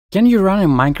Can you run a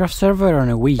Minecraft server on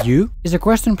a Wii U? Is a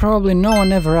question probably no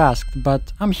one ever asked,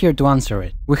 but I'm here to answer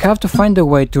it. We have to find a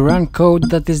way to run code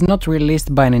that is not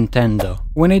released by Nintendo.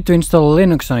 We need to install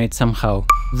Linux on it somehow.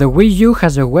 The Wii U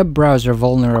has a web browser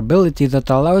vulnerability that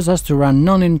allows us to run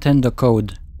non-Nintendo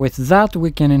code. With that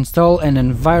we can install an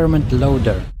environment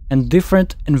loader and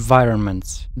different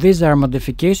environments. These are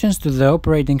modifications to the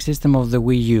operating system of the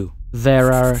Wii U.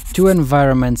 There are two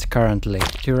environments currently,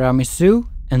 Tiramisu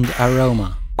and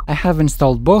Aroma. I have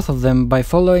installed both of them by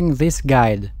following this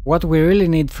guide. What we really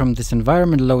need from this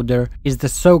environment loader is the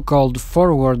so-called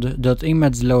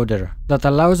forward.image loader that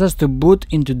allows us to boot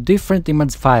into different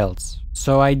image files.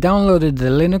 So I downloaded the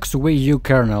Linux Wii U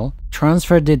kernel,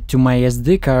 transferred it to my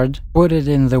SD card, put it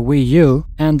in the Wii U,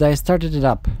 and I started it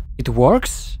up. It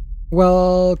works?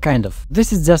 Well, kind of.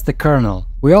 This is just the kernel.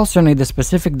 We also need a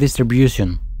specific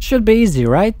distribution. Should be easy,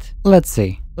 right? Let's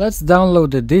see. Let's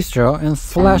download the distro and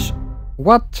flash...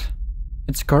 What?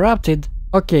 It's corrupted?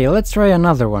 Okay, let's try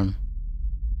another one.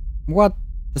 What?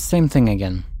 The same thing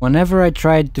again. Whenever I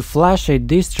tried to flash a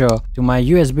distro to my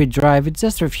USB drive, it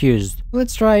just refused.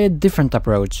 Let's try a different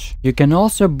approach. You can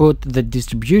also boot the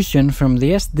distribution from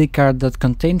the SD card that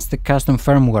contains the custom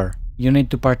firmware. You need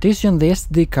to partition the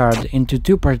SD card into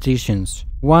two partitions,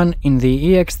 one in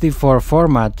the ext4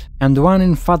 format and one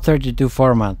in FAT32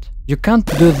 format. You can't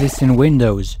do this in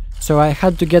Windows, so I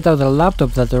had to get out a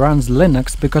laptop that runs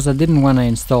Linux because I didn't want to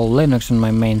install Linux on my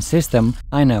main system.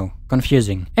 I know,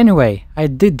 confusing. Anyway, I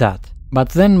did that. But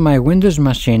then my Windows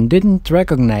machine didn't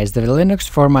recognize the Linux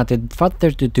formatted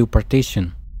FAT32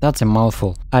 partition. That's a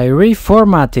mouthful. I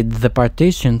reformatted the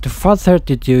partition to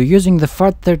FAT32 using the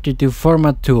FAT32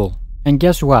 format tool. And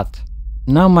guess what?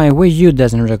 Now my Wii U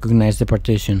doesn't recognize the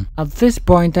partition. At this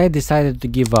point I decided to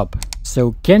give up.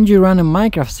 So can you run a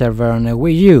Minecraft server on a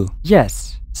Wii U?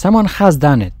 Yes. Someone has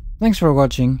done it. Thanks for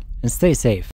watching and stay safe.